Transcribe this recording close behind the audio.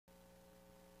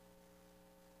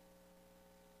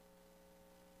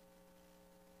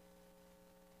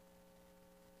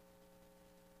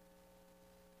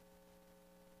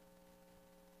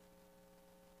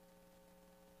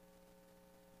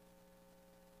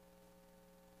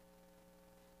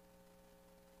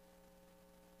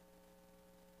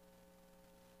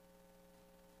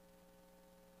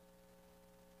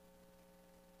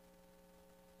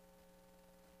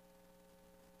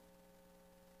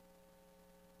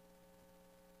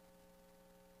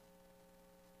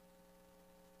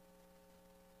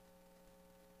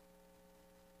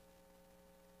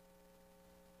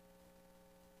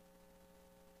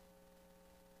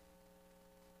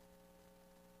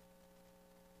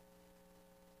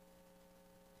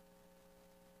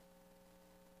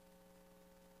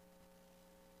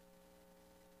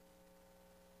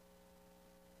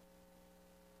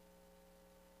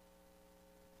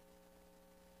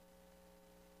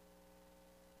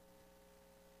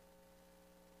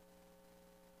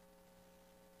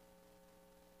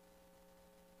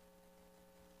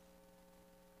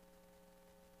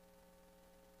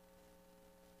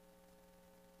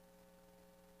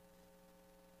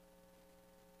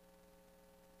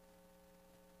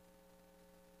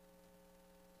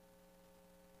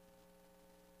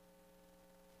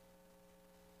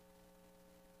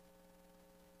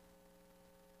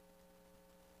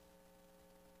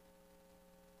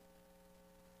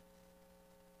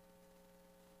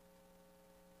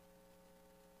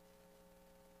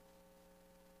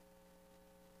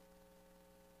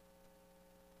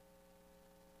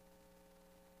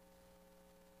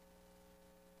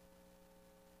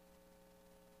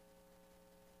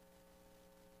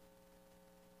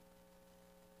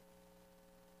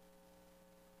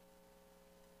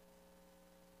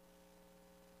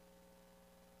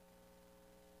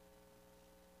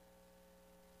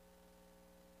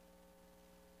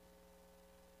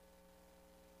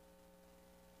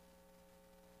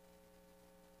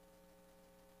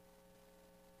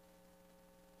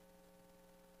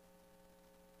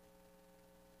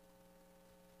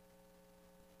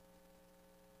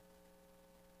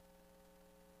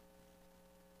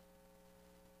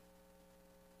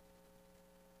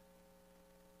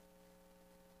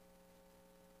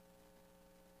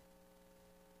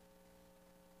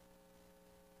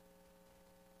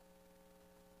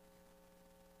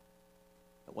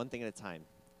one thing at a time.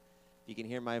 If you can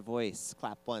hear my voice,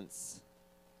 clap once.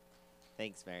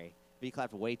 Thanks, Mary. But you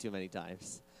clapped way too many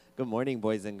times. Good morning,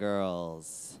 boys and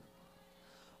girls.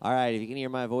 All right, if you can hear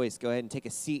my voice, go ahead and take a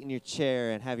seat in your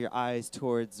chair and have your eyes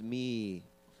towards me.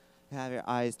 Have your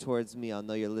eyes towards me. I'll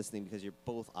know you're listening because your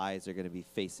both eyes are going to be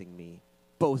facing me.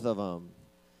 Both of them.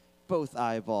 Both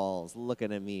eyeballs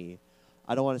looking at me.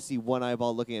 I don't want to see one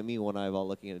eyeball looking at me, one eyeball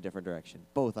looking in a different direction.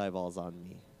 Both eyeballs on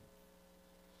me.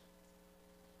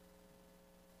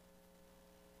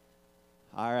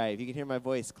 All right, if you can hear my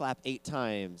voice, clap 8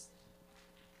 times.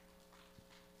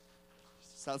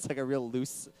 Sounds like a real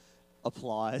loose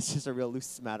applause, just a real loose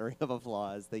smattering of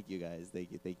applause. Thank you, guys.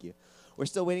 Thank you, thank you. We're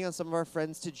still waiting on some of our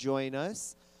friends to join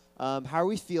us. How are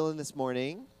we feeling this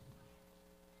morning?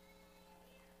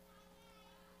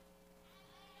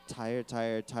 Tired,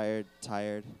 tired, tired,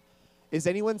 tired. Is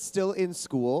anyone still in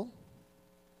school?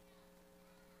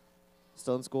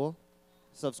 Still in school?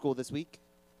 Still have school this week?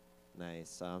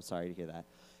 Nice. I'm sorry to hear that.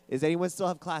 Is anyone still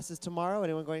have classes tomorrow?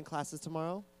 Anyone going to classes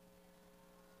tomorrow?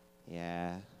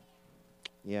 Yeah.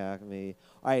 Yeah, maybe.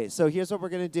 All right, so here's what we're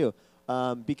going to do.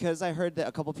 Because I heard that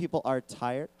a couple people are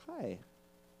tired. Hi.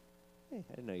 Hey,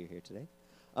 I didn't know you were here today.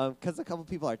 Because a couple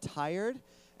people are tired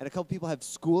and a couple people have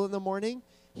school in the morning,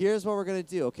 here's what we're going to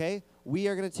do, okay? We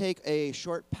are going to take a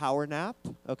short power nap,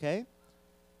 okay?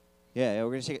 Yeah,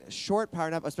 we're going to take a short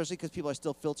power nap, especially because people are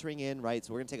still filtering in, right?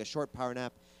 So we're going to take a short power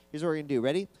nap. Here's what we're going to do.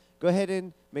 Ready? Go ahead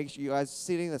and make sure you guys are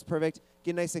sitting. That's perfect.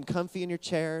 Get nice and comfy in your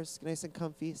chairs. Get nice and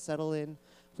comfy. Settle in.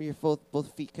 For your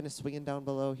both feet kind of swinging down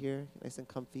below here. Get nice and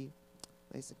comfy.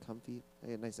 Nice and comfy.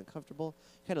 Get nice and comfortable.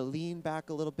 Kind of lean back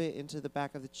a little bit into the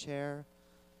back of the chair.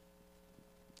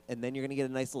 And then you're going to get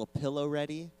a nice little pillow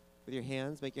ready with your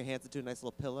hands. Make your hands into a nice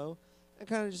little pillow. And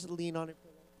kind of just lean on your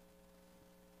pillow.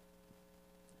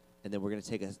 And then we're going to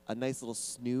take a nice little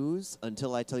snooze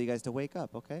until I tell you guys to wake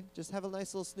up, okay? Just have a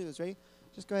nice little snooze, ready?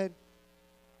 Just go ahead.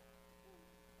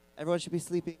 Everyone should be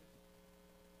sleeping.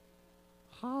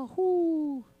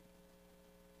 Ha-hoo.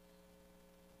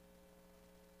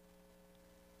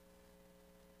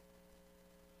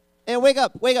 And wake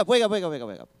up, wake up, wake up, wake up, wake up,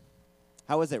 wake up.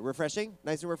 How was it? Refreshing?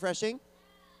 Nice and refreshing?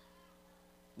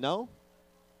 No?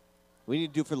 We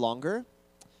need to do for longer?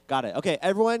 Got it. Okay,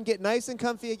 everyone get nice and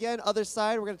comfy again. Other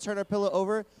side, we're going to turn our pillow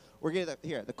over. We're going to,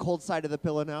 here, the cold side of the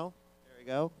pillow now. There we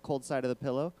go, cold side of the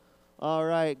pillow. All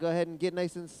right, go ahead and get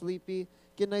nice and sleepy.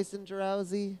 Get nice and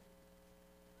drowsy.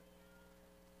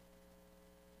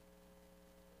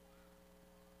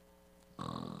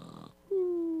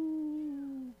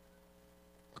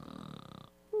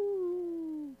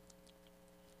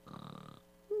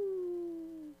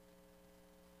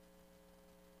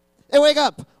 Hey, wake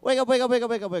up! Wake up, wake up, wake up,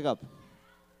 wake up, wake up.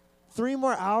 3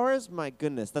 more hours? My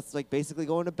goodness, that's like basically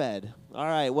going to bed. All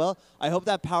right, well, I hope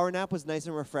that power nap was nice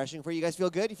and refreshing for you. You guys feel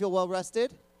good? You feel well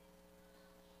rested?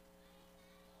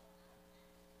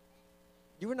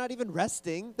 You were not even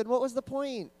resting? Then what was the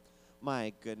point?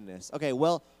 My goodness. Okay,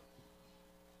 well,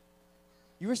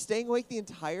 you were staying awake the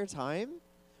entire time?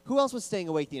 Who else was staying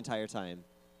awake the entire time?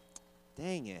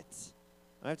 Dang it.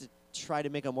 I have to try to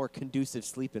make a more conducive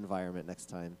sleep environment next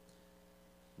time.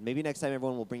 Maybe next time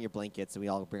everyone will bring your blankets and we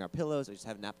all bring our pillows or just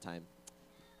have nap time.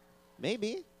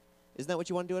 Maybe. Isn't that what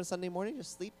you want to do on a Sunday morning?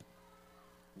 Just sleep?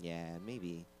 Yeah,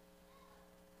 maybe.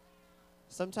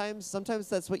 Sometimes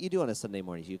that's what you do on a Sunday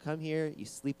morning. You come here, you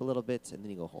sleep a little bit, and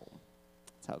then you go home.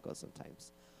 That's how it goes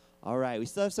sometimes. All right, we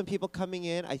still have some people coming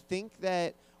in. I think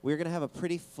that we're going to have a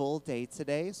pretty full day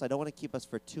today, so I don't want to keep us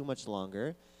for too much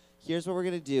longer. Here's what we're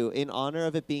going to do. In honor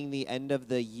of it being the end of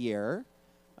the year,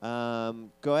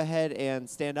 go ahead and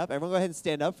stand up. Everyone go ahead and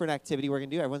stand up for an activity we're going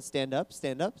to do. Everyone stand up,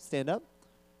 stand up, stand up.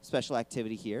 Special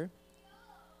activity here.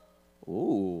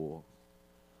 Ooh.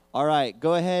 All right,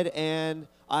 go ahead and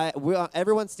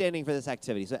everyone's standing for this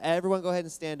activity. So everyone go ahead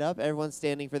and stand up. Everyone's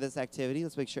standing for this activity.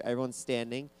 Let's make sure everyone's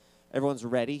standing. Everyone's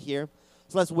ready here.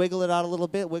 So let's wiggle it out a little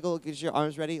bit. Wiggle, get your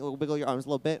arms ready. Wiggle your arms a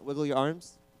little bit. Wiggle your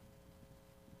arms.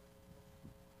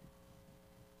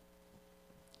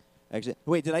 Actually,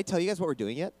 wait, did I tell you guys what we're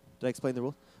doing yet? Did I explain the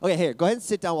rules? Okay, here, go ahead and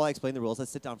sit down while I explain the rules.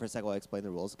 Let's sit down for a second while I explain the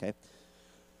rules, okay?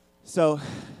 So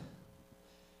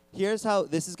here's how,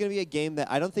 this is going to be a game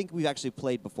that I don't think we've actually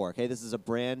played before, okay? This is a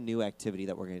brand new activity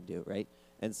that we're going to do, right?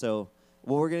 And so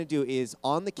what we're going to do is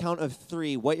on the count of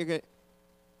 3, what you're going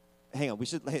to, hang on, we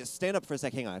should stand up for a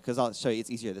sec, hang on, because I'll show you, it's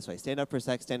easier this way. Stand up for a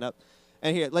sec, stand up.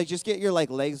 And here, like, just get your, like,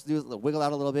 legs, wiggle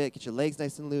out a little bit, get your legs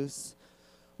nice and loose.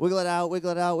 Wiggle it out,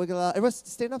 wiggle it out, wiggle it out. Everyone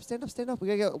stand up, stand up, stand up.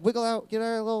 We gotta wiggle out,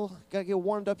 gotta get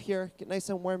warmed up here. Get nice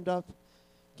and warmed up.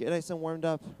 Get nice and warmed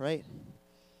up, right?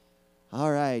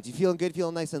 All right, you feeling good,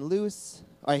 feeling nice and loose?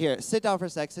 All right, here. Sit down for a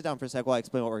sec. Sit down for a sec while I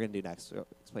explain what we're going to do next. I'll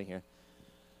explain here.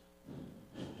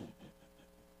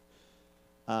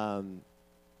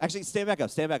 Actually, stand back up.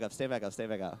 Stand back up. Stand back up. Stand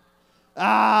back up.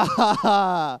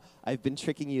 Ah! I've been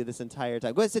tricking you this entire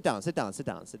time. Go ahead, sit down. Sit down. Sit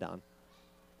down. Sit down.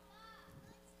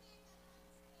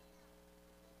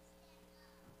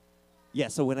 Yeah,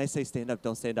 so when I say stand up,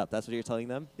 don't stand up. That's what you're telling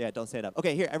them? Yeah, don't stand up.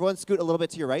 Okay, here, everyone scoot a little bit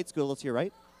to your right. Scoot a little to your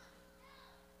right.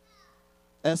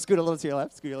 Scoot a little to your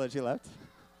left. Scoot a little to your left.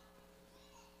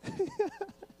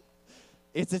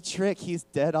 It's a trick. He's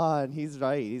dead on. He's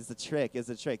right. He's a trick. It's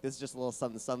a trick. This is just a little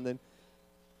something, something.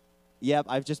 Yep,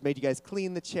 I've just made you guys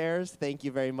clean the chairs. Thank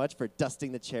you very much for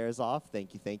dusting the chairs off.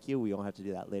 Thank you, thank you. We won't have to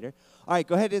do that later. All right,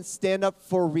 go ahead and stand up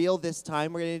for real this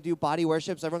time. We're going to do body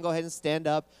worship. So everyone go ahead and stand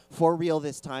up for real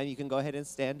this time. You can go ahead and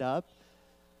stand up.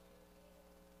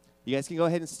 You guys can go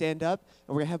ahead and stand up.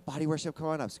 And we're going to have body worship. Come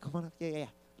on up. So come on up. Yeah, yeah, yeah.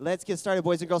 Let's get started,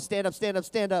 boys and girls. Stand up, stand up,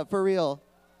 stand up for real.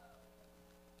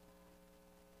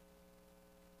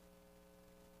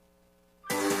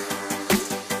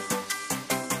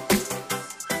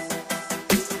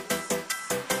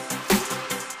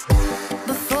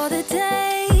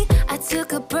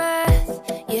 Took a breath,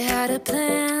 you had a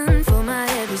plan for my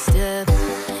every step.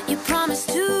 You promised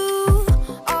to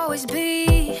always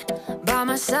be by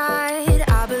my side.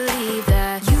 I believe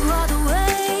that you are the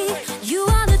way, you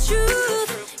are the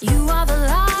truth, you are the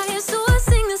light. So I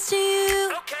sing this to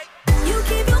you. You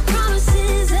keep your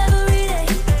promises every day.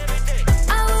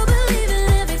 I will believe in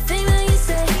everything that you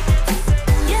say.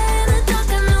 Yeah, in the dark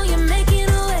I know you're making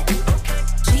a way.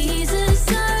 Jesus,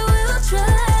 I will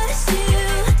trust you.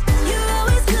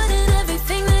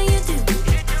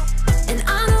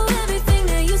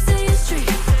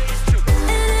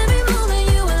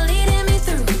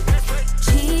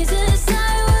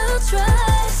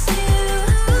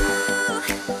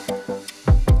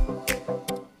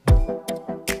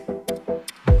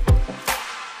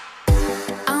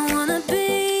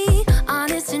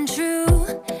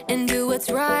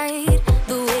 Right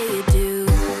the way you do.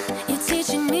 You're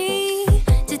teaching me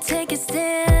to take a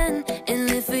stand and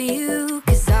live for you.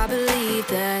 'Cause I believe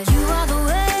that you are the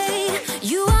way,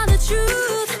 you are the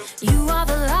truth, you are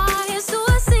the light. So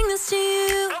I sing this to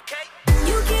you.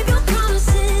 You keep your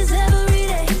promises every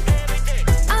day.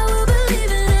 I will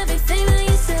believe in everything that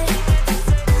you say.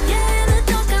 Yeah, in the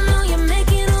dark I know you're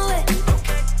making a way.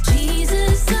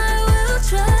 Jesus, I will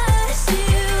trust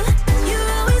you. You're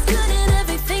always good in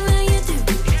everything that you do.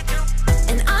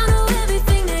 And I know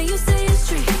everything that you say is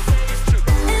true.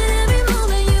 And every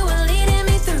moment you are leading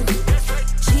me through.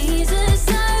 Jesus,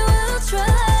 I will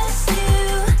trust you.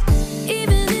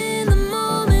 Even in the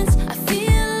moments I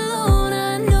feel alone,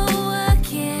 I know I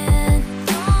can.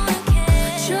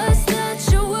 Trust that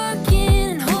you're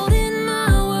working and holding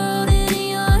my world in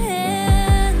your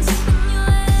hands.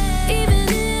 Even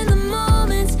in the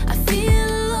moments I feel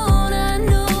alone, I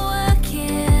know I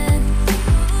can.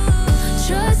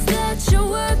 Trust that you're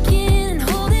working and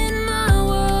holding my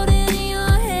world in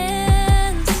your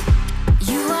hands.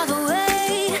 You are the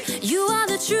way, you are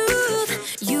the truth,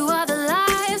 you are the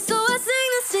life. So I sing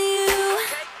this to you.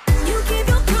 You keep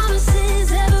your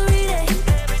promises every day.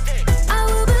 I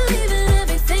will believe in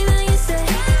everything that you say.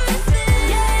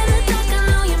 Yeah, in the dark I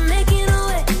know you're making a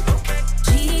way.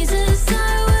 Jesus, I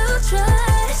will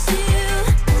trust you.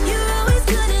 You're always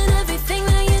good in everything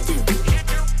that you do.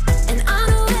 And I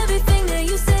know everything that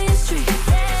you say is true.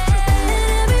 And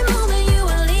every moment you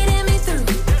are leading me through.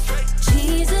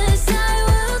 Jesus, I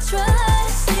will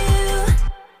trust you.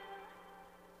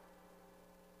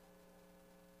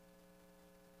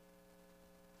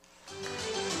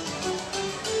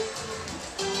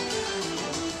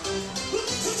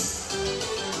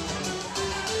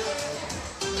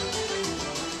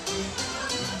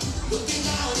 Looking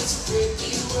out this great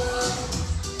big world.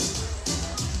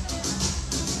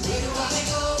 Where do I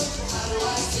go? How do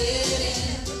I fit in?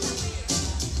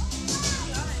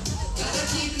 Gotta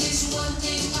keep this one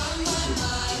thing on my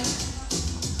mind.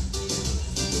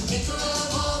 The maker of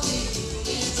all the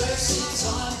universe is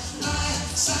on my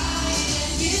side.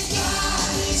 And if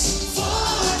God is for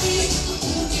me,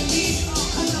 who can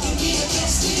be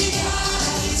against me?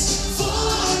 God is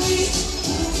for me,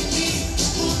 who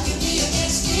can be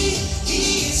against me? He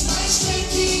is my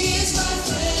strength, he is my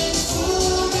friend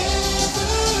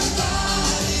forever.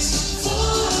 God is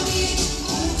for me,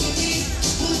 who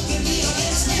can be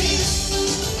against me?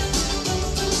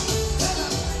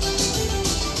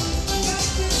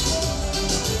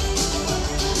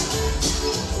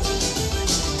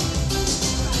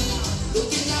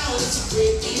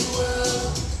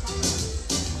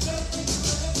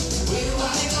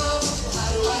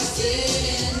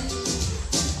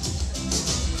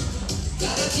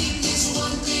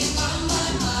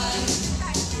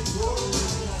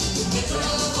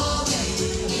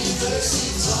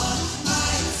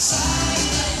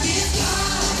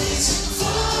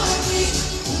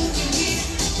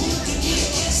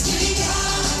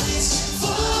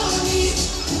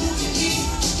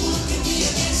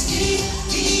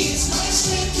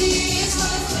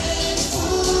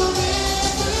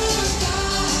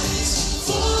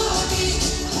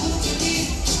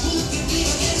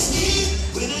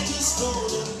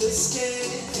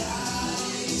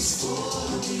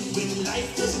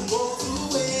 life doesn't go the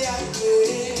way I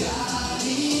planned. God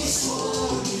is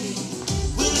for me.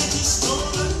 When I just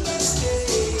don't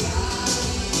understand. God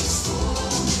is for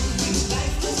me. When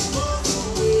life doesn't go the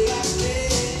way I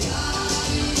planned.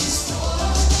 God is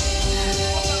for me.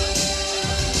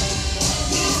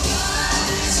 If God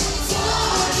is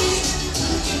for me,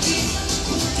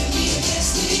 who can be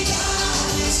against me?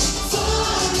 God is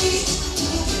for me.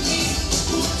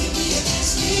 Who can be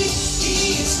against me?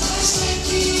 He is my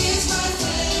strength, He is my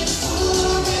friend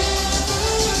forever.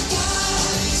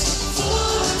 God is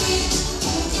for me.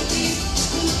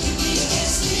 Who can be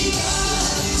against me?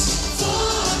 God is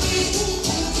for me.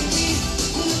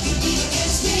 Who can be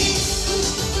against me?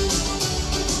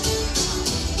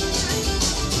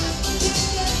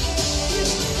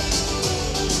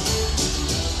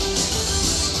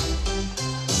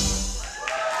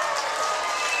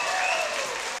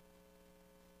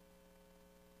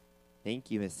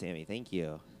 Thank you, Miss Sammy. Thank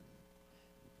you.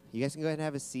 You guys can go ahead and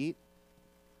have a seat.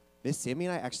 Miss Sammy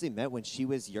and I actually met when she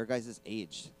was your guys'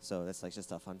 age. So that's like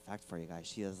just a fun fact for you guys.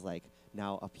 She is like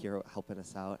now up here helping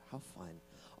us out. How fun.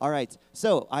 All right.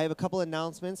 So I have a couple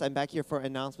announcements. I'm back here for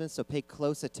announcements, so pay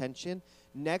close attention.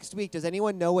 Next week, does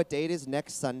anyone know what day it is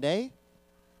next Sunday?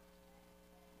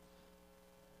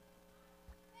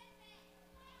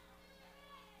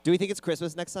 Do we think it's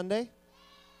Christmas next Sunday?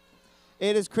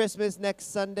 It is Christmas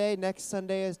next Sunday. Next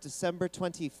Sunday is December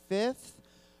 25th.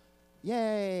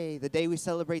 Yay! The day we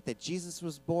celebrate that Jesus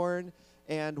was born.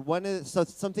 And so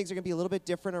some things are going to be a little bit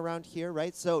different around here,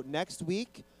 right? So next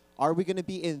week, are we going to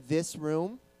be in this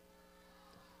room?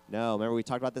 No, remember we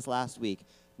talked about this last week.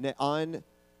 On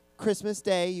Christmas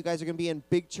Day, you guys are going to be in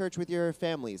big church with your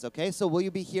families, okay? So will you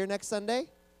be here next Sunday?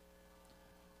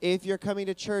 If you're coming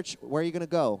to church, where are you going to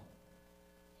go?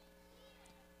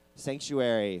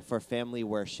 Sanctuary for family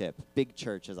worship. Big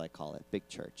church, as I call it. Big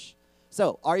church.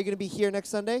 So, are you going to be here next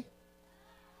Sunday?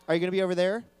 Are you going to be over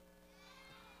there?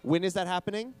 When is that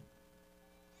happening?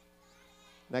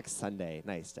 Next Sunday.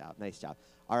 Nice job. Nice job.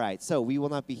 All right, so we will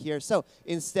not be here. So,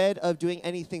 instead of doing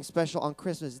anything special on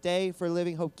Christmas Day for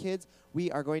Living Hope Kids,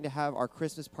 we are going to have our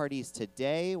Christmas parties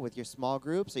today with your small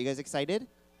groups. Are you guys excited?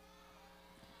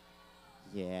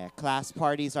 Yeah, class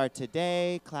parties are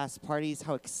today. Class parties,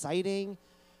 how exciting.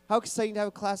 How exciting to have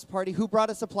a class party. Who brought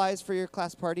us supplies for your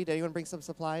class party? Did anyone bring some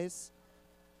supplies?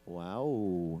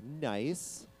 Wow,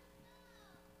 nice.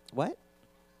 What?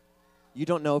 You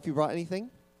don't know if you brought anything?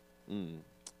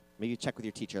 Maybe check with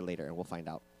your teacher later and we'll find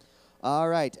out. All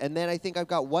right, and then I think I've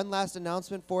got one last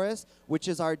announcement for us, which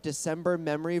is our December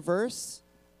memory verse.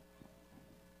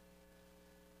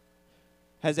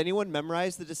 Has anyone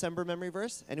memorized the December memory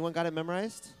verse? Anyone got it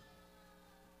memorized?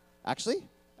 Actually,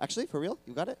 for real?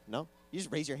 You got it? No? You just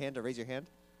raise your hand to raise your hand.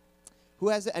 Who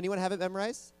has it? Anyone have it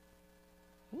memorized?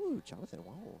 Ooh, Jonathan,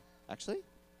 wow. Actually? Do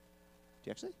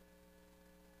you actually?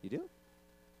 You do?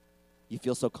 You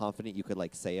feel so confident you could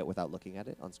like say it without looking at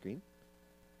it on screen?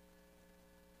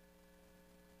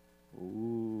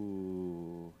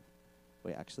 Ooh.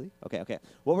 Wait, actually? Okay.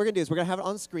 What we're going to do is we're going to have it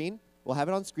on screen. We'll have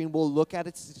it on screen. We'll look at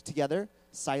it together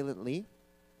silently.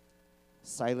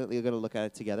 Silently, we're going to look at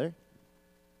it together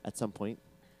at some point.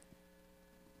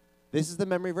 This is the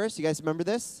memory verse. You guys remember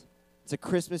this? It's a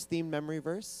Christmas-themed memory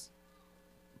verse.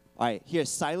 All right, here,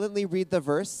 silently read the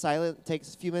verse.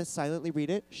 Takes a few minutes, silently read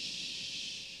it.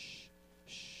 Shh.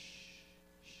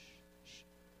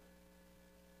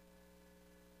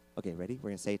 Okay, ready?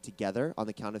 We're going to say it together on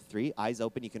the count of 3. Eyes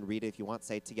open. You can read it if you want.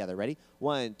 Say it together. Ready?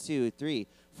 1, 2, 3.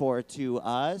 For to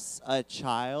us a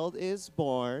child is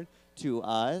born. To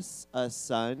us a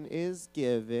son is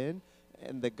given.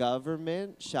 And the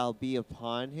government shall be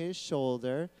upon his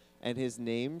shoulder, and his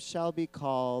name shall be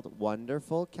called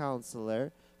Wonderful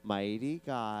Counselor, Mighty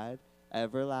God,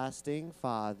 Everlasting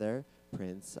Father,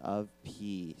 Prince of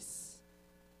Peace.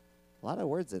 A lot of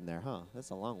words in there, huh?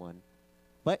 That's a long one.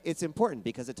 But it's important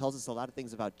because it tells us a lot of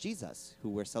things about Jesus, who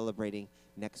we're celebrating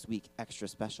next week extra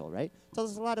special, right? It tells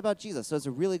us a lot about Jesus, so it's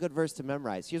a really good verse to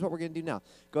memorize. Here's what we're going to do now.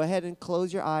 Go ahead and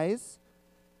close your eyes.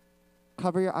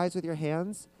 Cover your eyes with your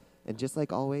hands. And just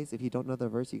like always, if you don't know the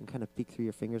verse, you can kind of peek through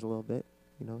your fingers a little bit.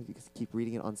 You know, you can keep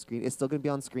reading it on screen. It's still going to be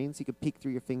on screen, so you can peek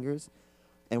through your fingers.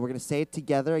 And we're going to say it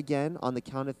together again on the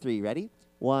count of 3. Ready?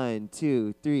 1,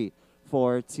 2, 3.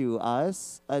 For to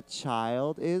us a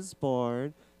child is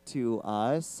born, to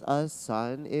us a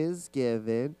son is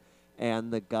given,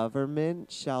 and the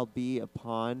government shall be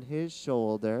upon his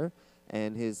shoulder,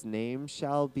 and his name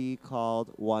shall be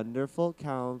called Wonderful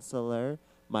Counselor,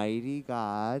 Mighty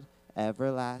God,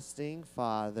 Everlasting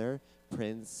Father,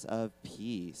 Prince of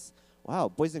Peace. Wow,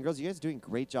 boys and girls, you guys are doing a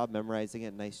great job memorizing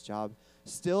it. Nice job.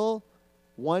 Still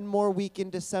one more week in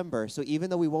December. So even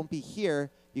though we won't be here,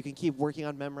 you can keep working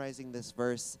on memorizing this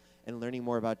verse and learning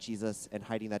more about Jesus and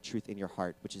hiding that truth in your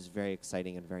heart, which is very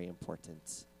exciting and very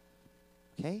important.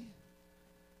 Okay?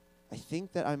 I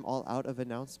think that I'm all out of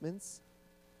announcements.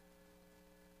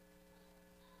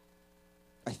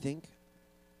 I think.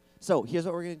 So here's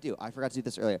what we're going to do. I forgot to do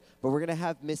this earlier. But we're going to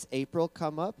have Miss April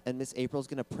come up, and Miss April's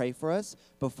going to pray for us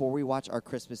before we watch our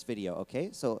Christmas video, okay?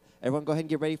 So everyone go ahead and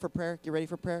get ready for prayer. Get ready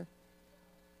for prayer.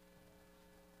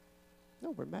 No,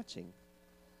 we're matching.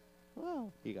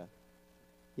 Wow. Here you go.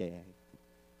 Yeah.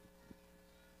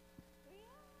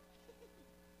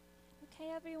 Okay,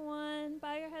 everyone,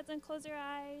 bow your heads and close your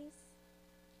eyes.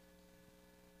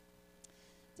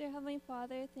 Dear Heavenly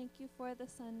Father, thank you for the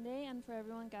Sunday and for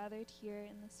everyone gathered here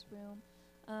in this room.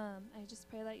 I just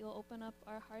pray that you'll open up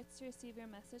our hearts to receive your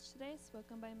message today,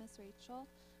 spoken by Miss Rachel,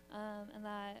 and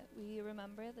that we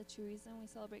remember the true reason we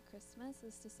celebrate Christmas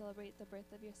is to celebrate the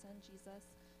birth of your Son, Jesus,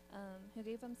 who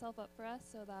gave himself up for us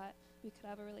so that we could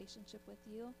have a relationship with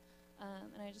you.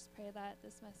 And I just pray that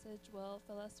this message will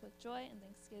fill us with joy and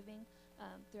thanksgiving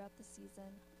throughout the season.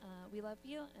 We love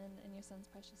you, and in your Son's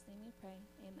precious name we pray.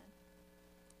 Amen.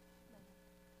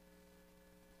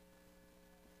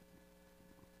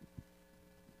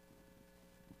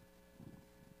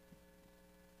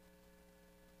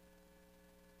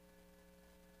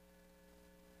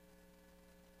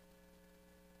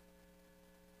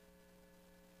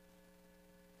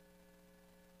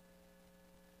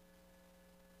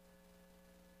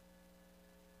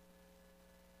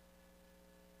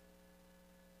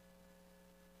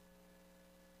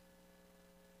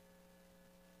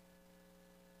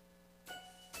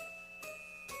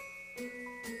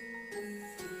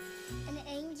 An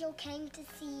angel came to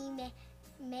see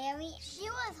Mary. She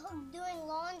was doing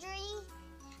laundry,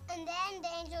 and then the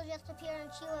angel just appeared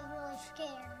and she was really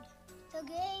scared. So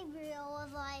Gabriel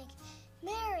was like,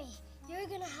 Mary, you're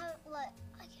gonna have,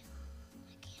 I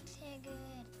can't say it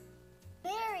good.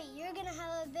 Mary, you're gonna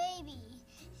have a baby.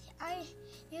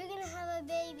 You're gonna have a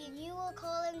baby and you will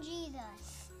call him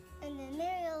Jesus. And then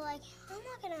Mary was like, I'm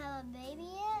not gonna have a baby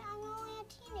yet. I'm only a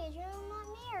teenager, I'm not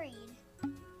married.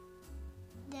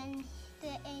 Then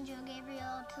the angel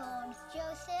Gabriel told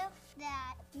Joseph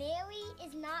that Mary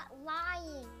is not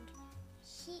lying.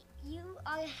 You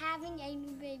are having a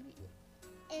new baby.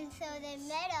 And so they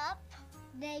met up.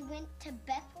 They went to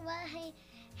Bethlehem,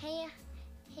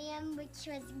 which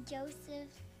was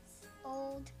Joseph's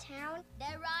old town.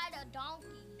 They ride a donkey.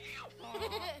 I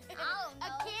don't know. A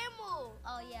camel.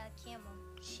 Oh yeah, a camel.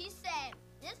 She said,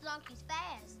 this donkey's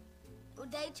fast.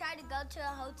 They tried to go to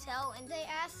a hotel and they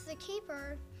asked the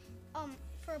keeper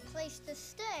for a place to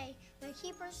stay. The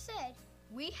keeper said,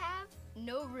 we have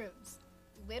no rooms.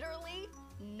 Literally,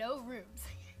 no rooms.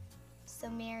 So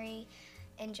Mary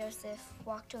and Joseph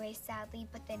walked away sadly,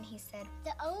 but then he said,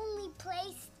 the only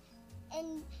place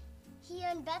here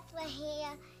in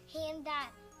Bethlehem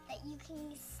that you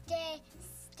can stay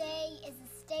is a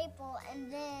stable,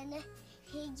 and then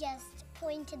he just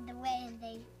pointed the way and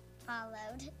they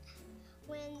followed.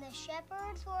 When the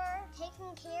shepherds were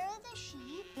taking care of the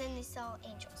sheep, then they saw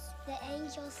angels. The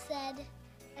angel said,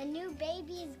 a new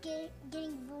baby is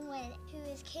getting born,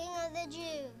 who is King of the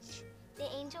Jews. The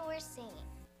angel were singing.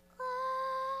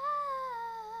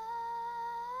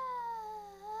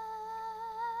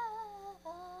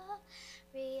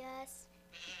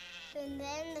 And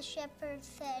then the shepherd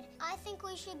said, I think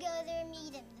we should go there and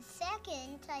meet him. The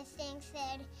second, I think,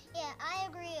 said, yeah, I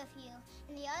agree with you.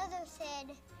 And the other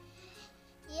said,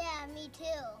 yeah, me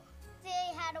too.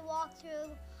 They had to walk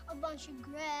through a bunch of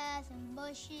grass and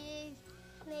bushes,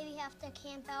 maybe have to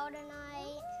camp out a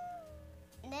night.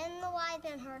 And then the wise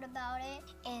men heard about it.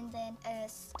 And then a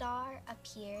star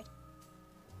appeared.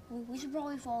 We should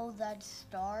probably follow that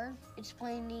star. It's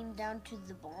pointing down to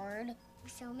the barn.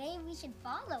 So maybe we should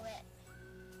follow it.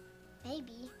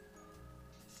 Maybe.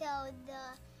 So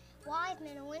the wise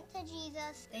men went to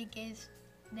Jesus. They gave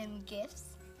them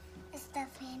gifts. A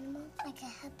stuffed animal, like a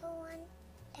hippo one,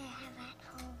 that I have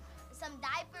at home. Some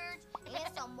diapers,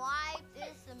 and some wipes,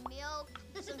 and some milk,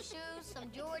 some shoes, some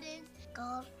Jordans.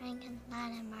 Gold, ring, and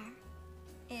Latimer.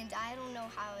 And I don't know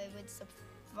how I would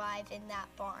survive in that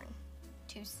barn.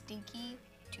 Too stinky,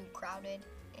 too crowded,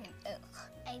 and ugh.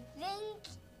 I think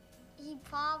he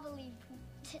probably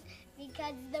pooped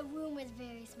because the room was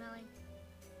very smelly.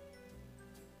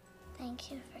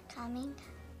 Thank you for coming.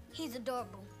 He's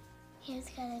adorable. He's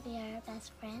gonna be our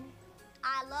best friend.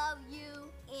 I love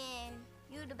you, and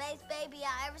you the best baby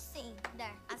I ever seen. There,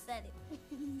 I said it.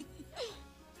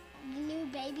 The new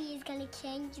baby is gonna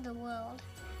change the world.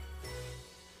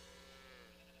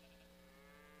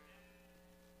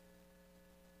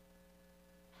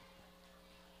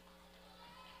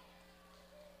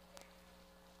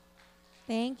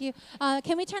 Thank you.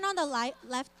 Can we turn on the light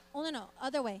left? Oh, no,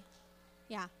 other way.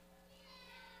 Yeah.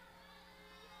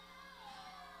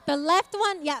 The left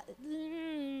one, yeah.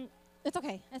 It's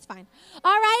okay. It's fine.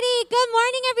 All righty. Good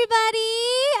morning, everybody.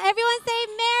 Everyone say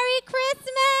Merry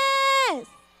Christmas.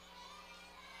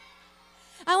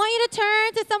 I want you to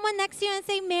turn to someone next to you and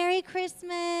say Merry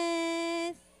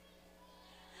Christmas.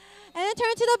 And then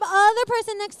turn to the other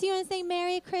person next to you and say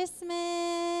Merry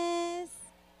Christmas.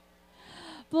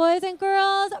 Boys and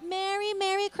girls,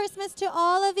 Merry Christmas to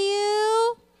all of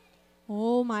you.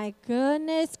 Oh my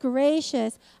goodness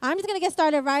gracious. I'm just going to get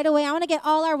started right away. I want to get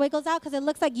all our wiggles out because it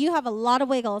looks like you have a lot of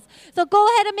wiggles. So go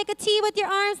ahead and make a T with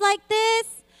your arms like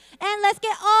this. And let's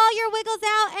get all your wiggles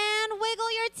out and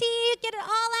wiggle your T. Get it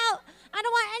all out. I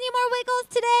don't want any more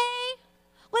wiggles today.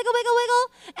 Wiggle, wiggle, wiggle.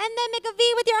 And then make a V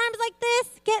with your arms like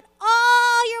this. Get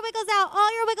all your wiggles out. All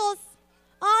your wiggles.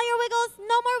 All your wiggles.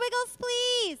 No more wiggles,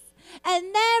 please.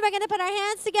 And then we're going to put our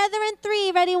hands together in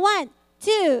 3. Ready? 1,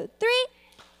 2, 3.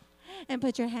 And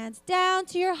put your hands down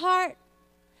to your heart.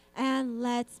 And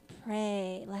let's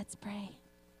pray. Let's pray.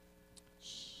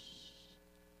 Shh.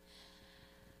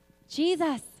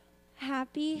 Jesus,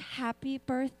 happy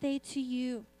birthday to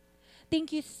you.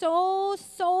 Thank you so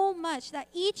much that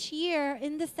each year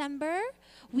in December,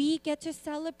 we get to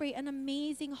celebrate an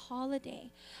amazing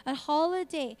holiday. A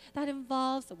holiday that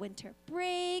involves a winter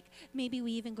break. Maybe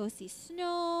we even go see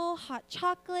snow, hot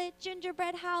chocolate,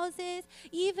 gingerbread houses,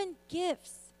 even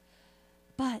gifts.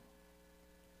 But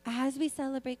as we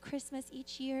celebrate Christmas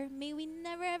each year, may we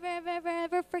never,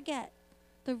 ever forget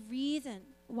the reason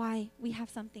why we have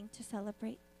something to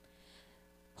celebrate.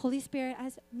 Holy Spirit,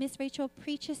 as Miss Rachel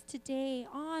preaches today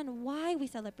on why we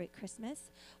celebrate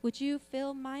Christmas, would you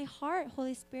fill my heart,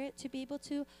 Holy Spirit, to be able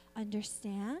to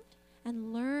understand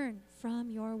and learn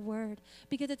from your word?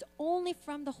 Because it's only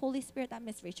from the Holy Spirit that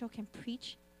Miss Rachel can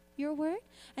preach your word,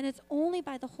 and it's only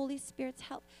by the Holy Spirit's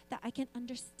help that I can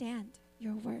understand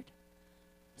your word.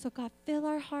 So God, fill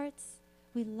our hearts.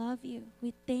 We love you.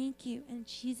 We thank you. In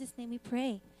Jesus' name we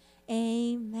pray.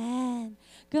 Amen.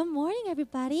 Good morning,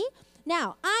 everybody.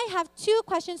 Now, I have 2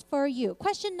 questions for you.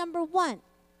 Question number 1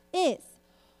 is,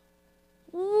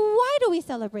 why do we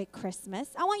celebrate Christmas?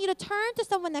 I want you to turn to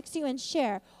someone next to you and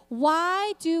share,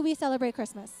 why do we celebrate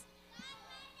Christmas?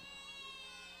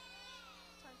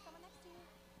 Turn to someone next to you.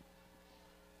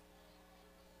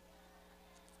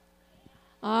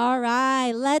 All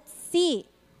right, let's see.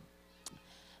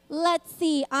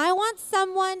 I want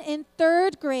someone in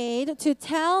 3rd grade to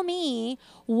tell me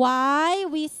why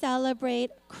we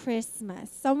celebrate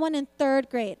Christmas. Someone in 3rd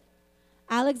grade.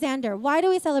 Alexander, why do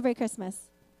we celebrate Christmas?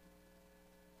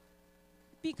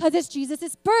 Because it's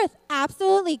Jesus' birth.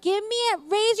 Absolutely.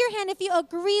 Raise your hand if you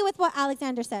agree with what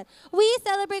Alexander said. We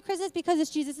celebrate Christmas because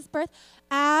it's Jesus' birth.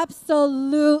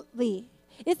 Absolutely.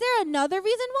 Is there another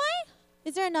reason why?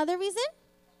 Is there another reason?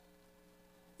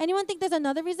 Anyone think there's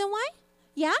another reason why?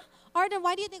 Yeah? Arden,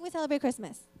 why do you think we celebrate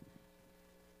Christmas?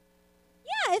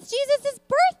 Yeah, it's Jesus'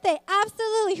 birthday.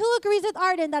 Absolutely. Who agrees with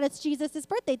Arden that it's Jesus'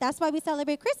 birthday? That's why we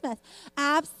celebrate Christmas.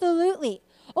 Absolutely.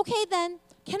 Okay, then,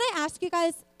 can I ask you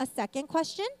guys a second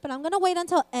question? But I'm going to wait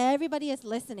until everybody is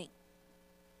listening.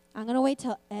 Because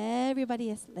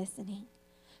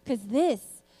this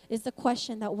is the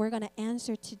question that we're going to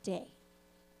answer today.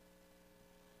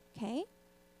 Okay?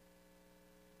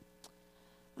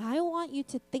 I want you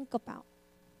to think about,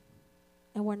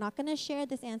 and we're not going to share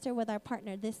this answer with our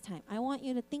partner this time. I want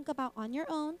you to think about on your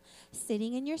own,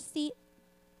 sitting in your seat.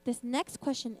 This next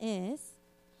question is,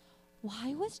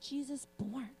 why was Jesus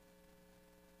born?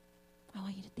 I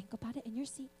want you to think about it in your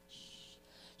seat. Shh,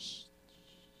 shh, shh.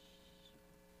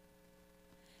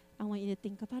 I want you to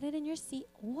think about it in your seat.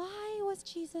 Why was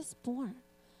Jesus born?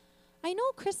 I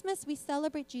know Christmas, we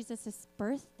celebrate Jesus'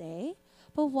 birthday,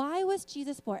 but why was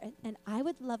Jesus born? And I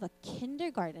would love a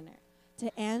kindergartner to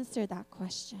answer that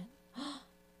question.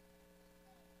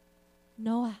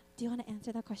 Noah, do you want to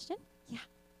answer that question? Yeah.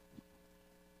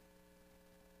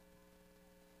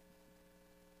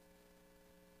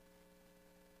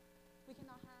 We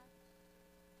cannot have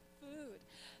food.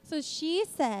 So she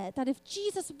said that if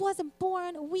Jesus wasn't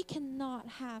born, we cannot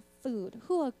have food.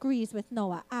 Who agrees with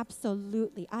Noah?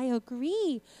 Absolutely. I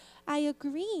agree.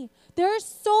 There are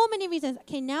so many reasons.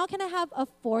 Okay, now can I have a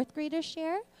 4th grader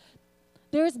share?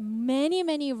 There's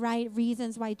many right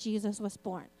reasons why Jesus was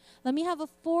born. Let me have a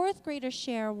 4th grader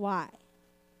share why.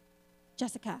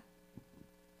 Jessica.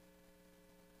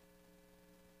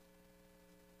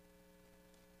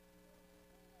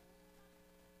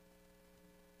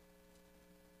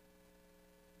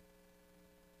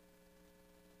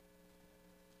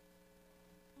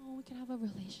 we can have a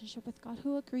relationship with God.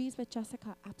 Who agrees with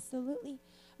Jessica? Absolutely.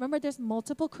 Remember, there's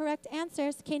multiple correct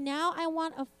answers. Okay, now I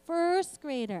want a first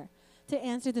grader to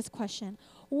answer this question.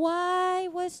 Why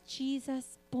was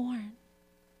Jesus born?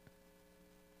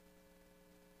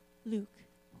 Luke.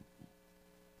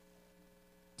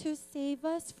 To save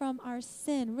us from our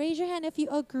sin. Raise your hand if you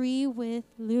agree with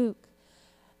Luke.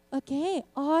 Okay,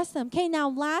 awesome. Okay, now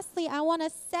lastly, I want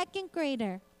a second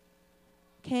grader.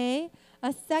 Okay,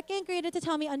 a second grader to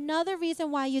tell me another reason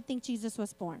why you think Jesus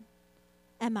was born.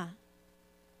 Emma.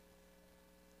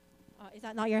 Is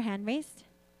that not your hand raised?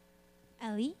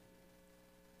 Ellie?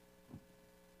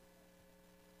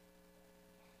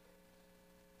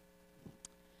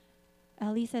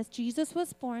 Ellie says Jesus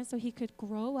was born so he could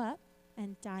grow up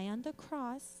and die on the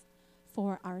cross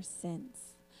for our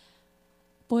sins.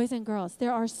 Boys and girls,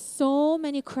 there are so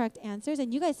many correct answers,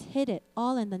 and you guys hit it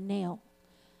all in the nail.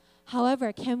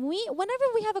 However, whenever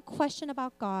we have a question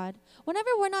about God, whenever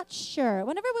we're not sure,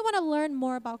 whenever we want to learn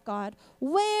more about God,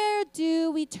 where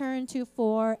do we turn to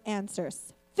for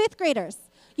answers? Fifth graders,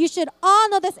 you should all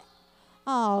know this.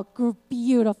 Oh,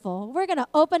 beautiful. We're going to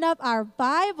open up our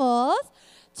Bibles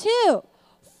to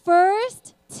 1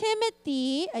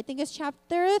 Timothy, I think it's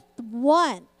chapter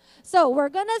 1. So we're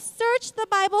going to search the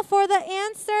Bible for the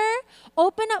answer.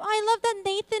 Open up. I love that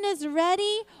Nathan is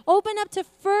ready. Open up to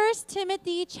 1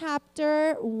 Timothy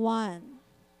chapter 1.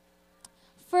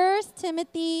 1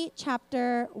 Timothy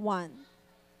chapter 1.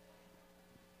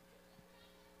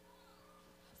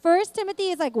 1 Timothy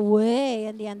is like way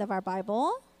in the end of our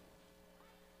Bible.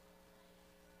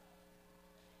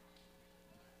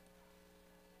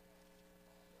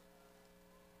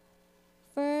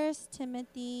 First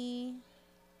Timothy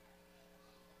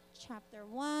chapter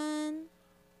 1.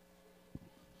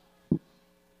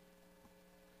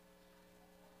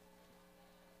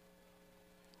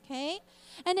 Okay?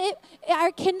 And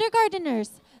our kindergarteners,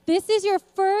 this is your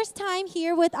first time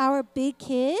here with our big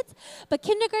kids. But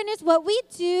kindergarteners, what we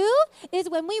do is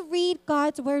when we read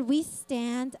God's word, we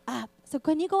stand up. So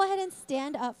can you go ahead and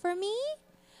stand up for me?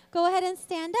 Go ahead and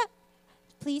stand up.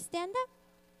 Please stand up.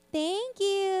 Thank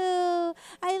you.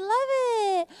 I love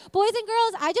it. Boys and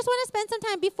girls, I just want to spend some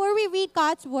time before we read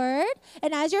God's word.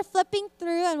 And as you're flipping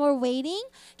through and we're waiting,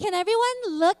 can everyone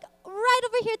look right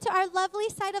over here to our lovely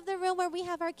side of the room where we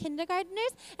have our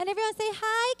kindergarteners? And everyone say,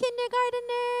 hi,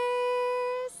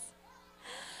 kindergarteners.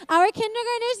 Our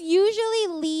kindergartners usually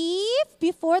leave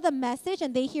before the message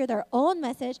and they hear their own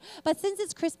message. But since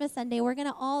it's Christmas Sunday, we're going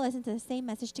to all listen to the same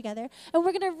message together. And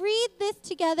we're going to read this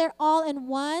together all in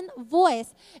one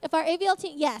voice. If our AVL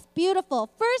team, yes, beautiful.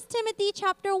 1 Timothy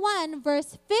chapter 1,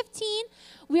 verse 15.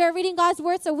 We are reading God's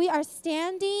word, so we are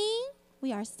standing.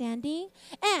 We are standing.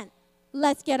 And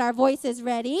let's get our voices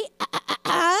ready.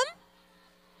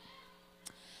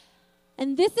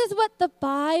 And this is what the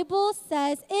Bible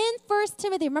says in 1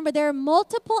 Timothy. Remember, there are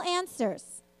multiple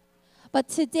answers. But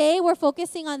today we're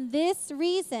focusing on this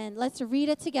reason. Let's read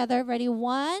it together. Ready?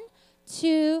 1,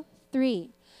 2, 3.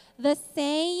 The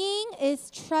saying is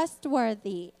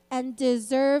trustworthy and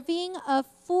deserving of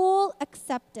full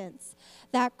acceptance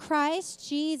that Christ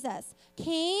Jesus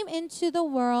came into the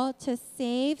world to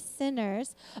save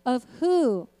sinners, of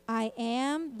who I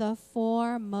am the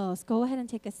foremost. Go ahead and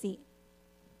take a seat.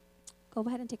 Go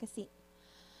ahead and take a seat.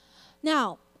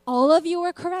 Now, all of you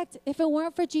were correct. If it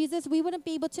weren't for Jesus, we wouldn't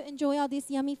be able to enjoy all these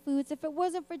yummy foods. If it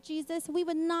wasn't for Jesus, we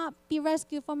would not be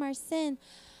rescued from our sin.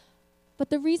 But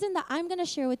the reason that I'm going to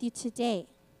share with you today,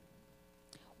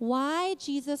 why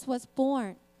Jesus was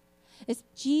born, is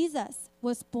Jesus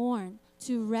was born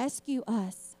to rescue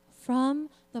us from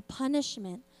the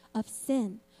punishment of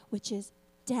sin, which is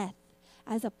death,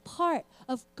 as a part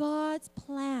of God's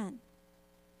plan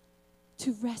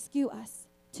to rescue us,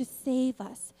 to save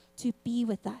us, to be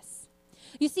with us.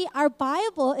 You see, our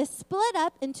Bible is split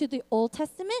up into the Old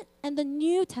Testament and the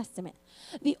New Testament.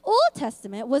 The Old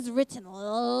Testament was written a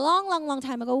long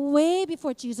time ago, way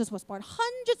before Jesus was born,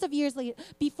 hundreds of years later,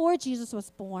 before Jesus was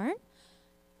born.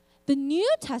 The New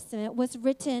Testament was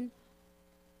written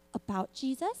about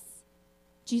Jesus,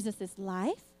 Jesus'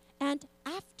 life, and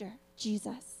after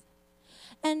Jesus.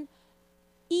 And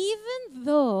even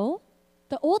though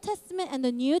the Old Testament and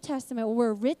the New Testament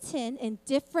were written in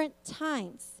different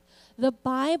times, the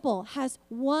Bible has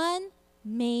one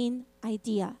main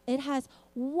idea. It has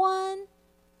one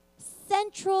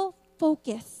central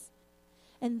focus,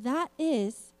 and that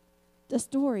is the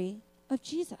story of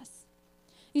Jesus.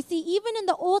 You see, even in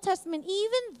the Old Testament,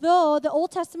 even though the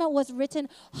Old Testament was written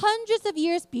hundreds of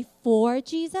years before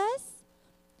Jesus,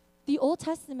 the Old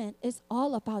Testament is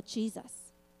all about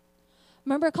Jesus.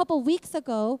 Remember a couple weeks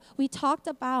ago, we talked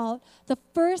about the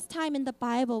first time in the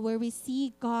Bible where we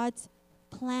see God's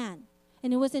plan.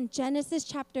 And it was in Genesis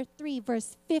chapter 3,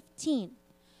 verse 15.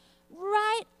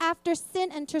 Right after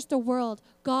sin enters the world,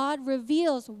 God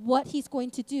reveals what he's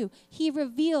going to do. He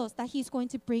reveals that he's going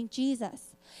to bring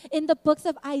Jesus. In the books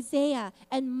of Isaiah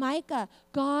and Micah,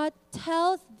 God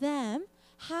tells them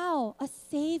how a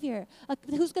Savior,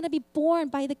 who's going to be born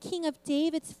by the King of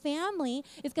David's family,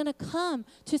 is going to come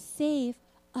to save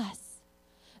us.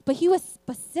 But he was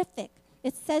specific.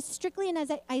 It says strictly in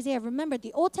Isaiah, remember,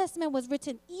 the Old Testament was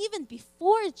written even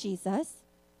before Jesus,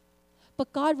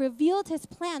 but God revealed his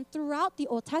plan throughout the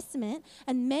Old Testament,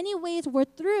 and many ways were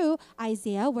through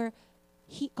Isaiah, where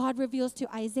God reveals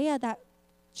to Isaiah that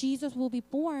Jesus will be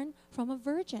born from a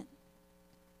virgin.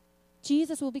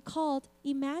 Jesus will be called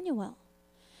Emmanuel.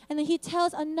 And then he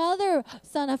tells another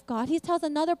son of God, he tells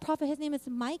another prophet, his name is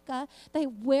Micah, that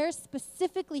where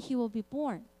specifically he will be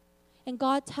born. And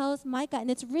God tells Micah, and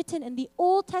it's written in the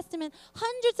Old Testament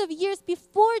hundreds of years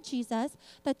before Jesus,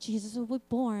 that Jesus will be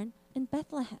born in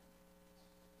Bethlehem.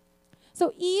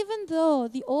 So even though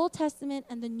the Old Testament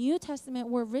and the New Testament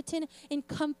were written in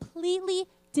completely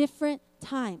different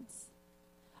times,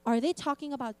 are they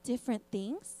talking about different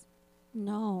things?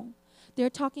 No. They're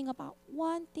talking about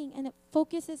one thing, and it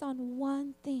focuses on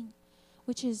one thing,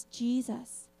 which is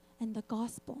Jesus and the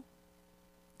gospel.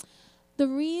 The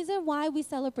reason why we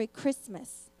celebrate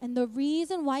Christmas and the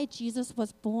reason why Jesus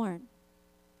was born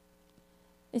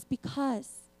is because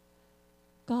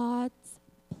God's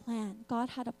plan.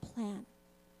 God had a plan.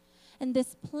 And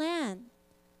this plan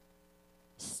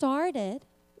started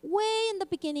way in the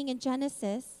beginning in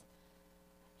Genesis,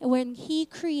 when he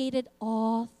created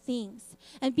all things.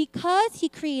 And because he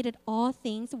created all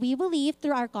things, we believe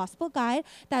through our gospel guide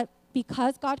that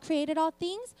because God created all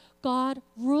things, God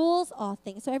rules all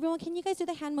things. So everyone, can you guys do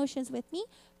the hand motions with me?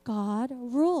 God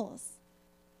rules.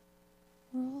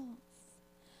 Rules.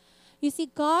 You see,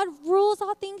 God rules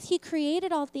all things. He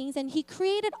created all things, and he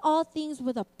created all things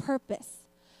with a purpose.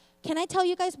 Can I tell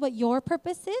you guys what your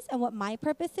purpose is and what my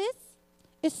purpose is?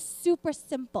 It's super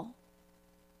simple.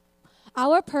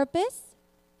 Our purpose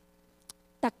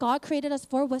that God created us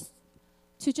for was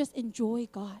to just enjoy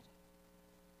God.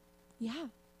 Yeah.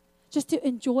 Just to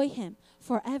enjoy him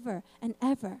forever and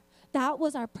ever. That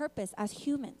was our purpose as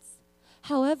humans.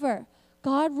 However,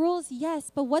 God rules,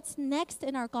 yes, but what's next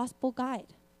in our gospel guide?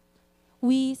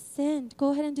 We sinned.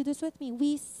 Go ahead and do this with me.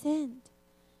 We sinned.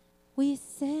 We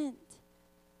sinned.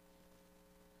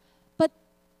 But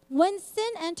when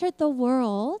sin entered the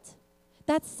world,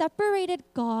 that separated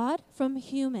God from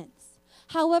humans.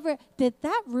 However, did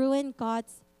that ruin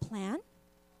God's plan?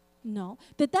 No.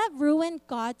 Did that ruin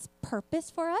God's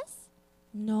purpose for us?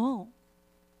 No.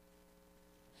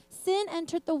 Sin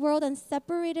entered the world and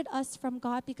separated us from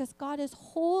God because God is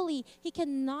holy. He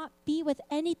cannot be with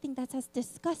anything that's as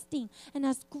disgusting and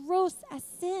as gross as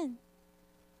sin.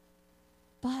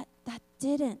 But that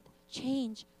didn't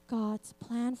change God's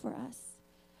plan for us.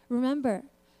 Remember,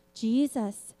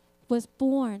 Jesus was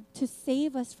born to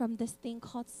save us from this thing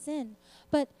called sin.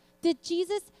 But did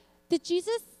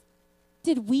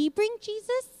we bring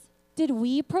Jesus? Did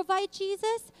we provide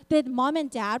Jesus? Did mom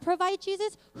and dad provide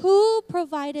Jesus? Who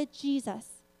provided Jesus?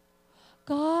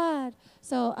 God.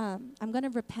 So I'm going to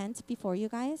repent before you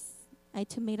guys. I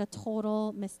made a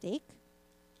total mistake.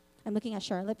 I'm looking at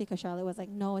Charlotte because Charlotte was like,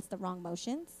 no, it's the wrong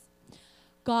motions.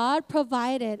 God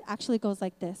provided actually goes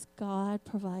like this. God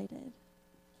provided.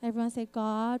 Everyone say,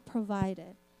 God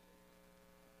provided.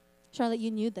 Charlotte, you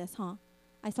knew this, huh?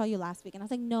 I saw you last week, and I was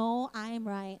like, no, I'm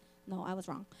right. No, I was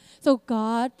wrong. So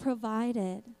God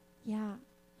provided. Yeah.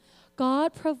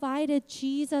 God provided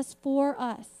Jesus for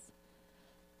us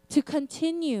to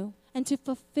continue and to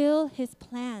fulfill his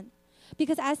plan.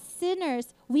 Because as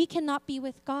sinners, we cannot be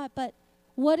with God. But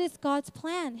what is God's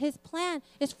plan? His plan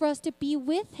is for us to be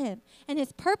with him. And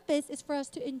his purpose is for us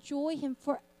to enjoy him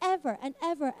forever and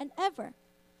ever and ever.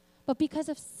 But because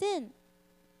of sin,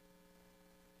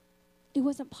 it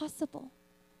wasn't possible.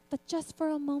 But just for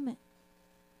a moment,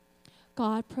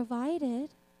 God provided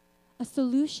a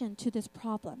solution to this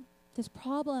problem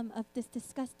of this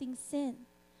disgusting sin.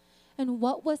 And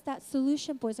what was that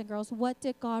solution, boys and girls? What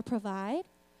did God provide?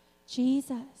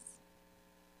 Jesus.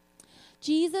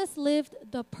 Jesus lived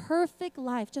the perfect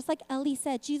life. Just like Ellie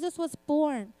said, Jesus was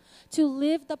born to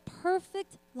live the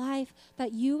perfect life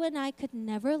that you and I could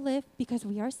never live because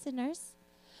we are sinners.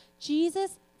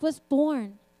 Jesus was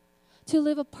born to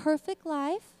live a perfect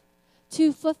life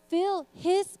to fulfill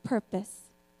his purpose.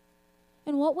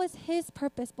 And what was his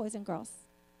purpose, boys and girls?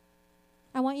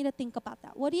 I want you to think about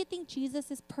that. What do you think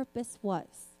Jesus' purpose was?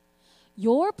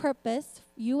 your purpose,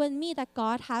 you and me, that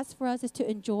God has for us is to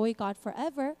enjoy God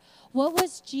forever. What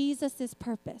was Jesus'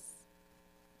 purpose?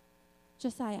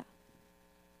 Josiah.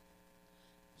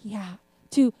 Yeah,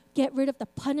 to get rid of the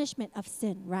punishment of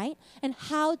sin, right? And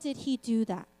how did he do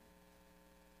that?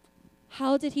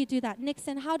 How did he do that?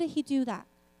 Nixon, how did he do that?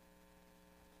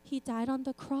 He died on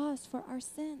the cross for our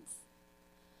sins.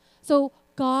 So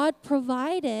God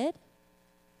provided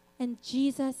and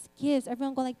Jesus gives.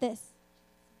 Everyone go like this.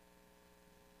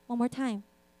 One more time.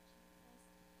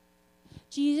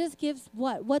 Jesus gives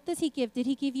what? What does he give? Did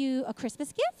he give you a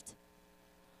Christmas gift?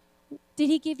 Did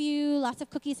he give you lots of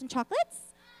cookies and chocolates?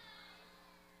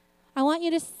 I want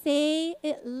you to say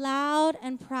it loud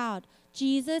and proud.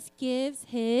 Jesus gives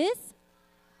his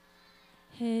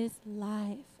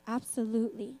life.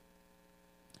 Absolutely.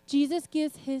 Jesus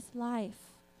gives his life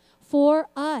for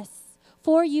us,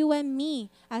 for you and me,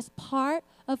 as part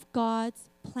of God's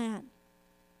plan.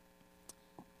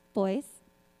 Boys,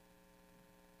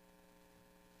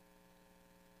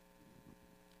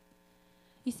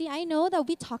 you see, I know that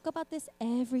we talk about this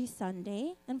every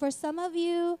Sunday, and for some of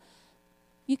you,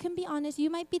 you can be honest, you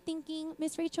might be thinking,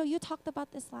 Miss Rachel, you talked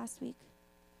about this last week.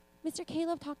 Mr.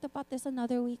 Caleb talked about this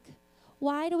another week.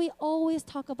 Why do we always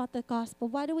talk about the gospel?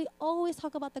 Why do we always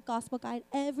talk about the gospel guide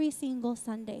every single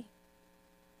Sunday?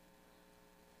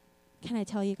 Can I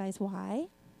tell you guys why?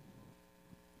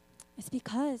 It's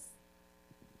because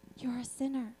you're a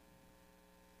sinner.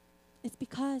 It's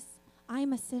because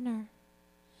I'm a sinner.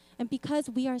 And because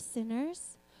we are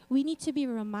sinners, we need to be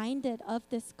reminded of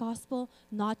this gospel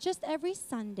not just every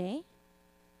Sunday,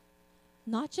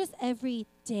 not just every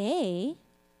day,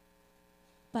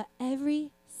 but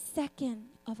every second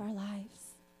of our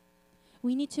lives.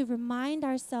 We need to remind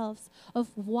ourselves of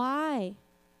why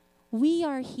we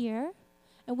are here,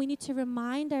 and we need to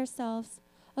remind ourselves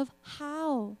of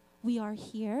how we are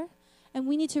here, and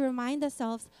we need to remind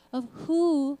ourselves of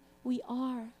who we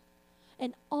are.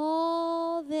 And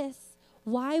all this,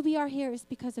 why we are here is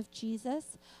because of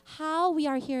Jesus, how we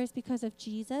are here is because of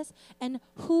Jesus, and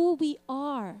who we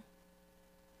are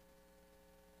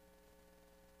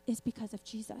is because of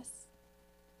Jesus.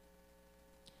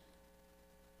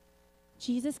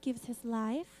 Jesus gives his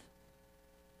life.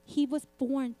 He was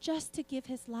born just to give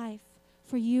his life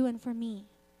for you and for me,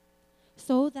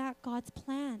 so that God's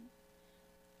plan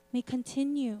may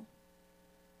continue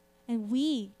and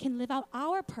we can live out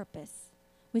our purpose,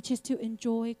 which is to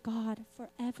enjoy God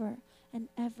forever and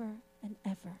ever and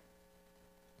ever.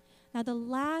 Now, the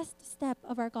last step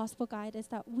of our gospel guide is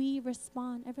that we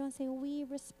respond. Everyone say, we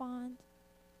respond.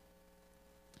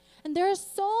 And there are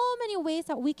so many ways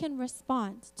that we can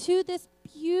respond to this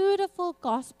beautiful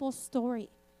gospel story.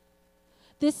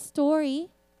 This story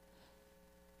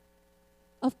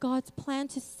of God's plan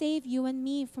to save you and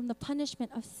me from the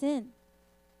punishment of sin.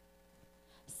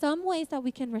 Some ways that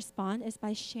we can respond is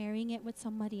by sharing it with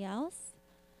somebody else.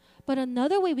 But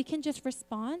another way we can just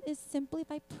respond is simply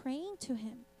by praying to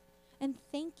him and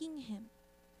thanking him,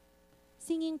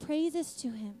 singing praises to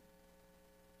him.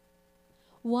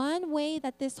 One way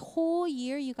that this whole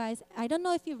year, you guys, I don't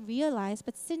know if you realize,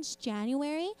 but since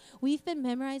January, we've been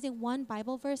memorizing one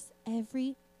Bible verse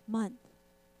every month.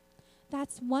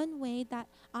 That's one way that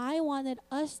I wanted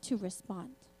us to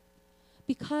respond.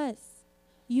 Because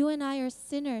you and I are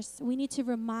sinners, we need to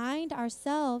remind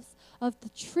ourselves of the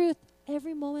truth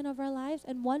every moment of our lives.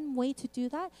 And one way to do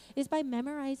that is by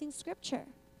memorizing scripture.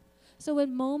 So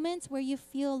in moments where you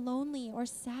feel lonely or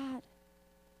sad,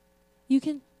 you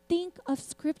can think of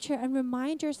scripture and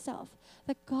remind yourself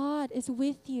that God is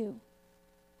with you.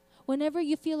 Whenever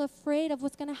you feel afraid of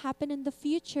what's going to happen in the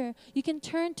future, you can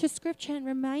turn to scripture and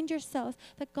remind yourself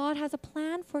that God has a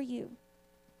plan for you.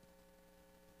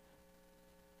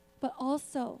 But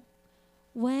also,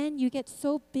 when you get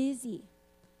so busy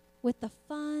with the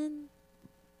fun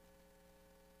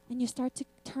and you start to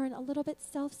turn a little bit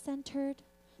self-centered,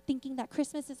 thinking that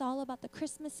Christmas is all about the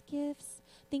Christmas gifts,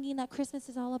 thinking that Christmas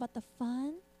is all about the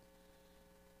fun,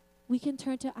 we can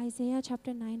turn to Isaiah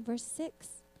chapter 9, verse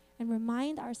 6 and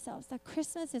remind ourselves that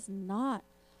Christmas is not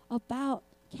about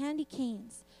candy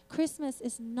canes. Christmas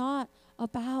is not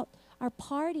about our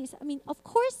parties. I mean, of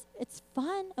course, it's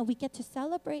fun and we get to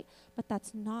celebrate, but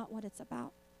that's not what it's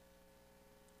about.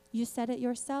 You said it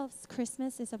yourselves.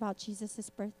 Christmas is about Jesus'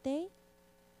 birthday.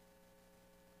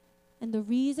 And the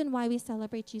reason why we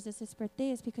celebrate Jesus'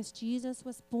 birthday is because Jesus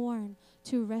was born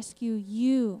to rescue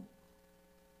you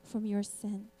from your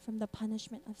sin, from the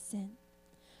punishment of sin.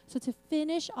 So to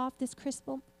finish off this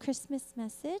Christmas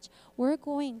message, we're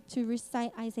going to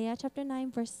recite Isaiah chapter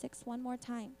 9, verse 6 one more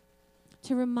time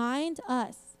to remind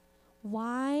us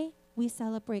why we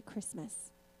celebrate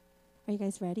Christmas. Are Are you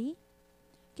guys ready?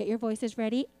 Get your voices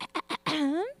ready.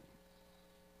 I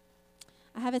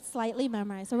have it slightly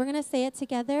memorized. So we're going to say it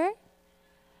together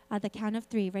at the count of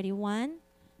 3. Ready? 1,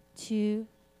 2,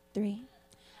 3.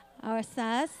 Our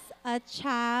thus a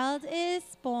child is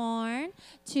born,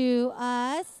 to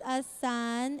us a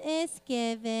son is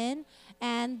given,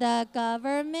 and the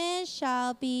government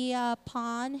shall be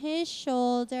upon his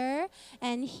shoulder,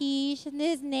 and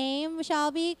his name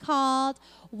shall be called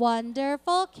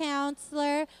Wonderful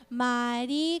Counselor,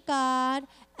 Mighty God,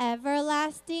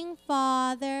 Everlasting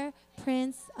Father,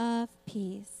 Prince of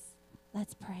Peace.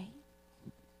 Let's pray.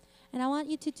 And I want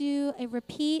you to do a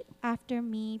repeat after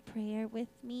me prayer with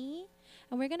me.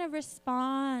 And we're going to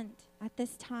respond at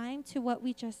this time to what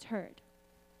we just heard.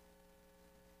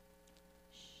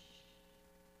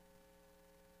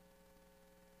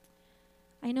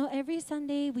 I know every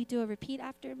Sunday we do a repeat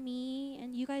after me,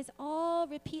 and you guys all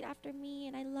repeat after me,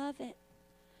 and I love it.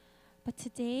 But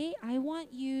today, I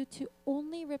want you to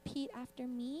only repeat after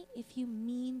me if you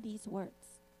mean these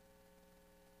words.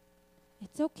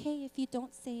 It's okay if you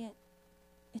don't say it.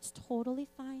 It's totally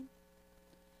fine.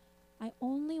 I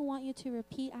only want you to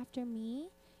repeat after me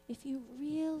if you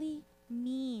really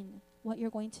mean what you're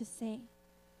going to say.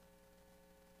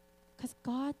 Because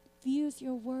God views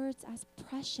your words as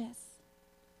precious.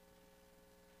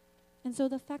 And so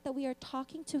the fact that we are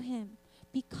talking to him,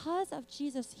 because of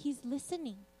Jesus, he's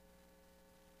listening.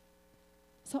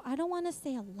 So I don't want to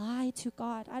say a lie to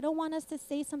God. I don't want us to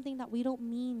say something that we don't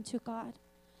mean to God.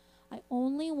 I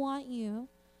only want you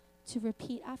to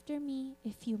repeat after me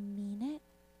if you mean it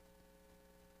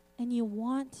and you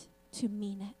want to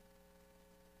mean it.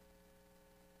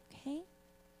 Okay?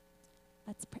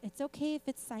 It's okay if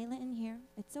it's silent in here.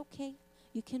 It's okay.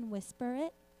 You can whisper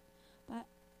it. But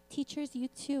teachers, you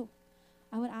too.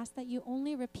 I would ask that you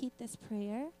only repeat this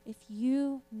prayer if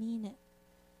you mean it.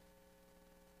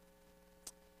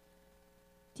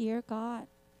 Dear God,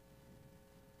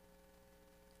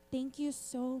 thank you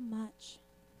so much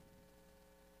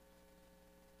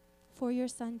for your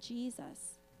son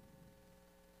Jesus,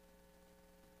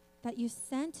 that you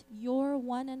sent your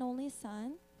one and only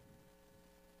son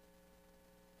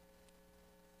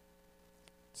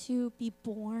to be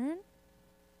born,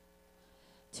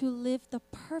 to live the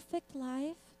perfect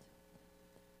life,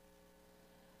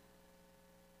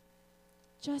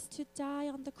 just to die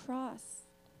on the cross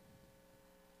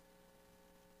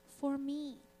for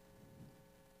me.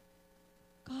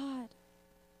 God,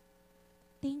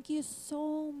 thank you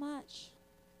so much.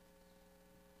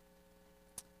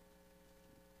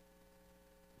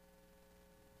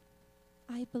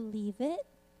 I believe it.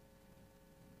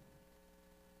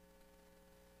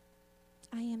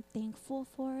 I am thankful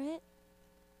for it.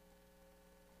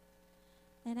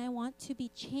 And I want to be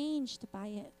changed by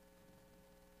it.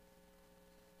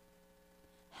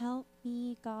 Help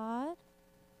me, God,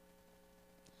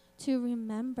 to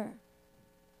remember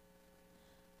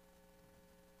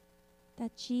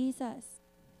that Jesus,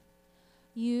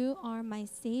 you are my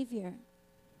Savior.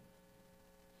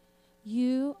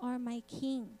 You are my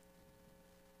King.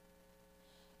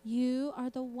 You are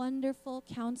the wonderful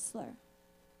counselor.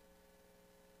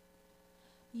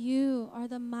 You are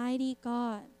the mighty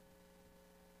God.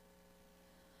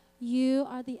 You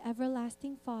are the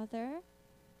everlasting Father.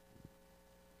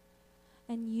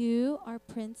 And you are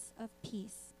Prince of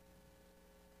Peace.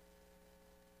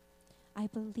 I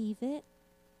believe it.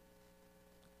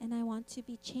 And I want to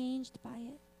be changed by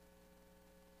it.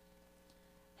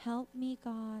 Help me,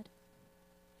 God,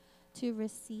 to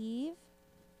receive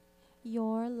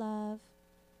your love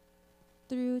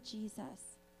through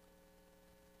Jesus.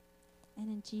 And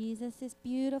in Jesus'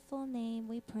 beautiful name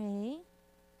we pray.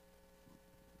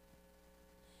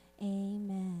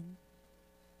 Amen.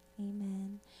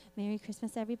 Amen. Merry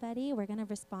Christmas, everybody. We're going to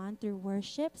respond through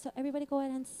worship. So everybody go ahead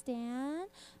and stand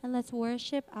and let's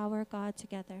worship our God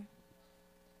together.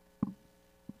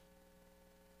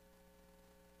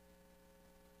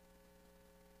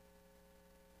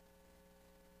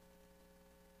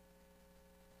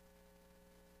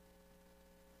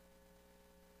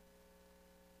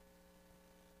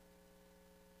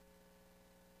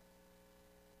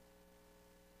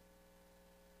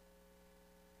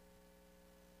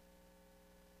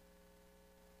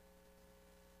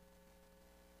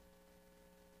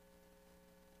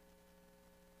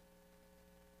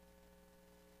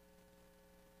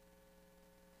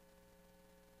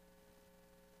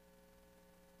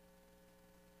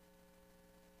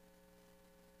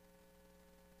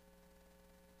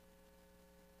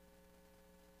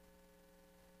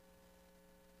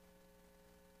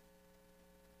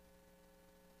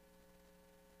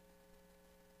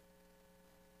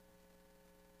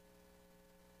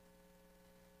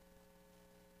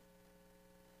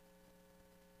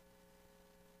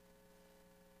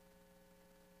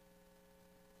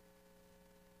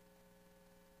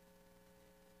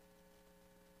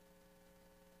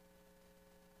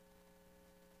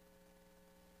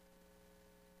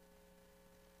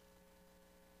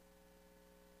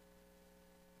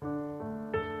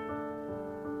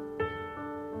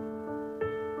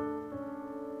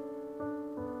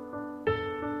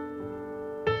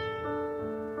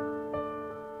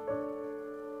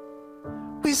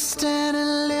 we stand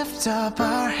and lift up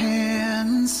our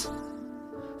hands.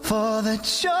 For the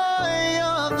joy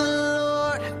of the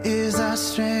Lord is our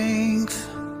strength.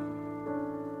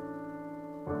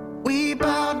 We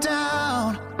bow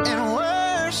down and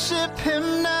worship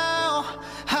him now.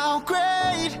 How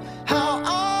great, how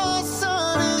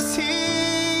awesome is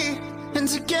he. And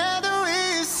together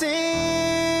we sing.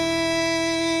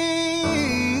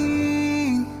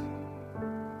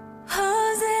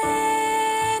 Hosanna,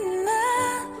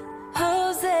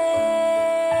 Hosanna,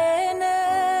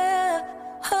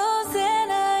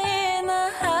 Hosanna in the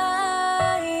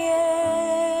highest.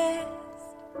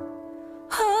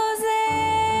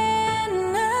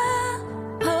 Hosanna,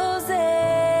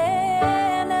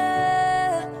 Hosanna,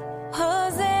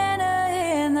 Hosanna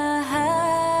in the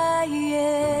highest.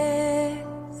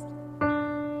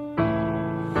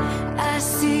 I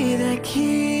see the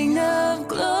King of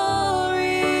glory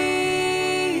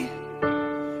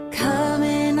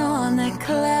coming on the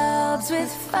clouds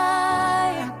with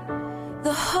fire.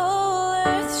 The whole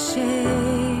earth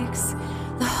shakes,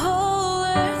 the whole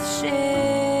earth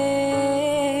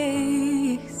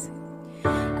shakes.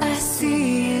 I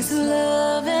see his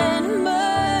love and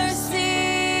mercy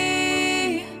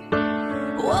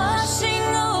washing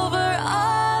over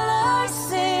all our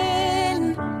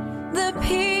sin. The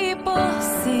people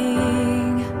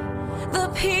sing, the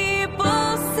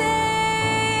people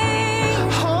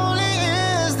sing. Holy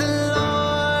is the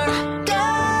Lord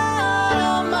God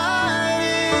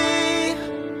Almighty.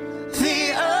 The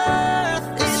earth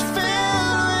is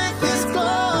filled with his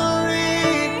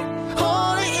glory.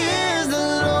 Holy is the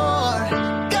Lord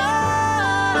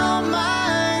God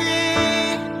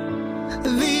Almighty.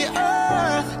 The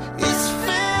earth is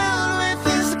filled with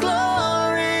his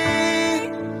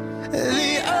glory.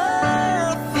 The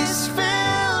earth is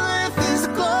filled with his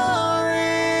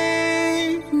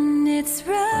glory. And it's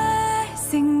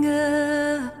rising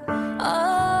up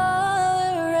all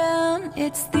around.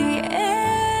 It's the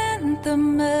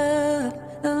anthem of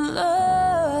the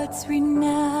Lord's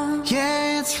renown.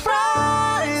 Yeah, it's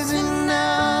rising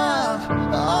up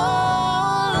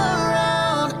all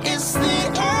around. It's the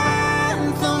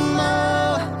anthem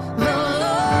of the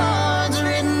Lord's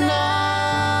renown.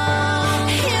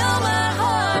 Heal my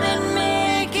heart and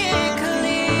make it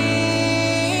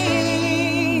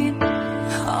clean.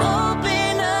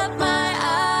 Open up my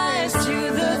eyes to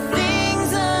the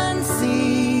things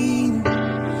unseen.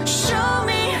 Show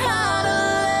me how to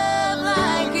love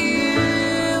like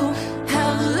you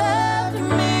have loved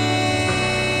me.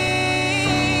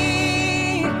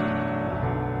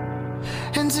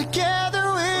 And together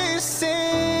we sing.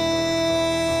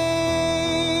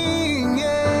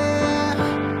 Yeah.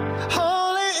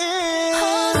 Holy is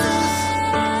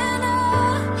Hosanna,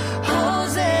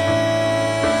 Hosanna.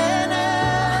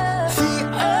 the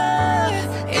earth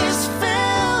is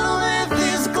filled with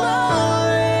his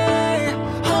glory.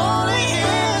 Holy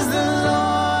is the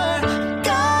Lord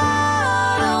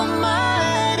God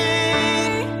Almighty.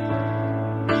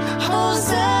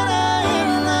 Hosanna in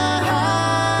the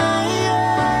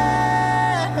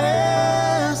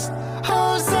highest.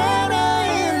 Hosanna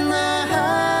in the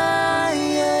highest.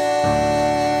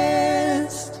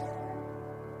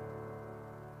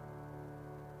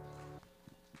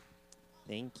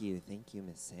 Thank you,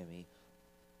 Miss Sammy.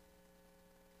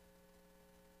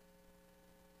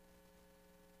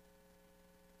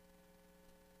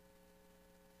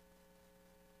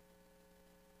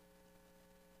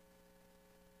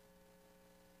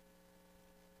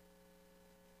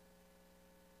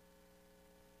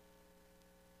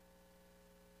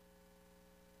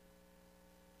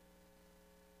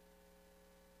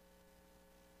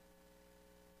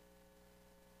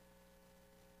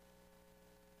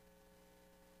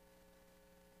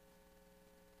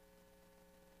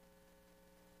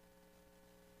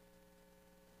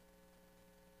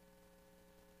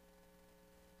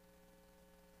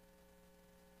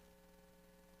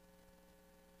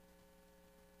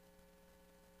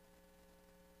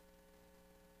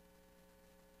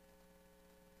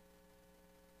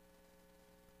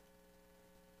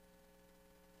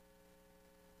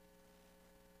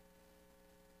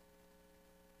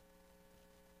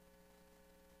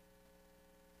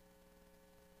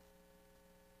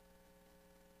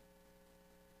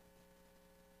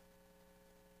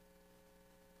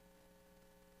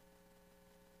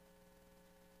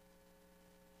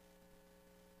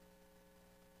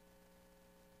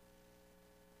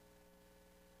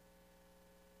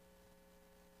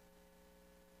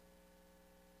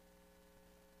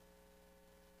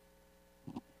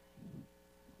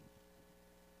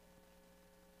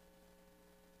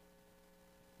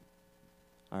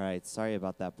 All right, sorry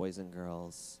about that, boys and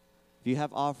girls. If you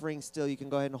have offerings still, you can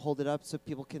go ahead and hold it up so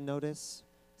people can notice,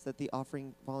 so that the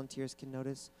offering volunteers can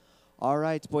notice. All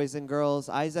right, boys and girls,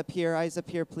 eyes up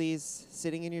here, please.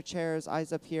 Sitting in your chairs,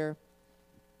 eyes up here.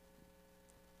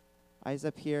 Eyes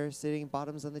up here, sitting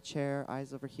bottoms on the chair,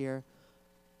 eyes over here.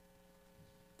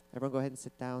 Everyone go ahead and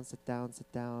sit down, sit down,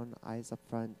 sit down, eyes up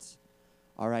front.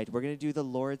 All right, we're going to do the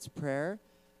Lord's Prayer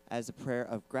as a prayer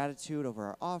of gratitude over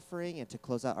our offering and to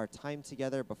close out our time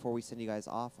together before we send you guys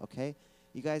off, okay?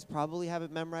 You guys probably have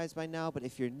it memorized by now, but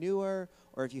if you're newer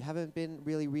or if you haven't been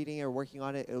really reading or working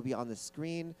on it, it'll be on the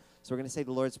screen. So we're going to say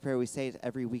the Lord's Prayer. We say it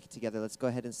every week together. Let's go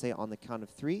ahead and say it on the count of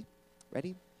 3.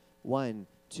 Ready? 1,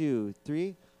 2,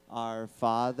 3. Our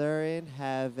Father in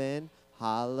heaven,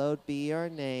 hallowed be your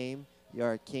name.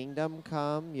 Your kingdom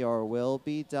come, your will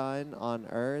be done on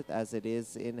earth as it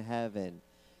is in heaven.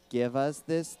 Give us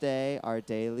this day our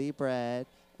daily bread,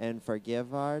 and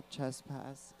forgive our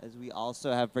trespass as we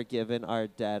also have forgiven our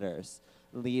debtors.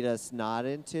 Lead us not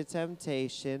into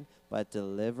temptation, but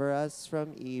deliver us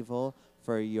from evil.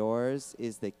 For yours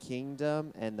is the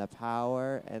kingdom and the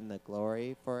power and the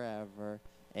glory forever.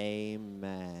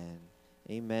 Amen.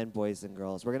 Amen, boys and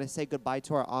girls. We're going to say goodbye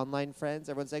to our online friends.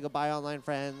 Everyone say goodbye, online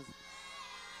friends.